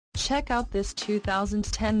Check out this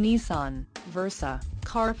 2010 Nissan Versa.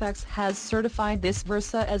 Carfax has certified this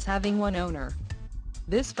Versa as having one owner.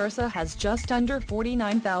 This Versa has just under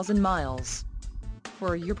 49,000 miles.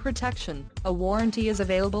 For your protection, a warranty is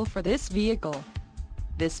available for this vehicle.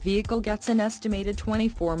 This vehicle gets an estimated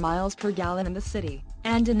 24 miles per gallon in the city,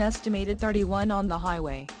 and an estimated 31 on the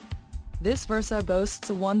highway. This Versa boasts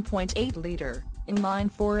a 1.8-liter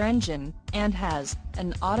inline-4 engine, and has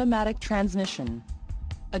an automatic transmission.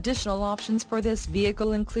 Additional options for this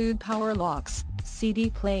vehicle include power locks, CD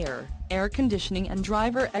player, air conditioning and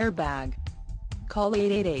driver airbag. Call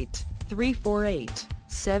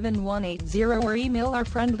 888-348-7180 or email our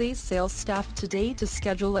friendly sales staff today to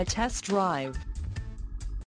schedule a test drive.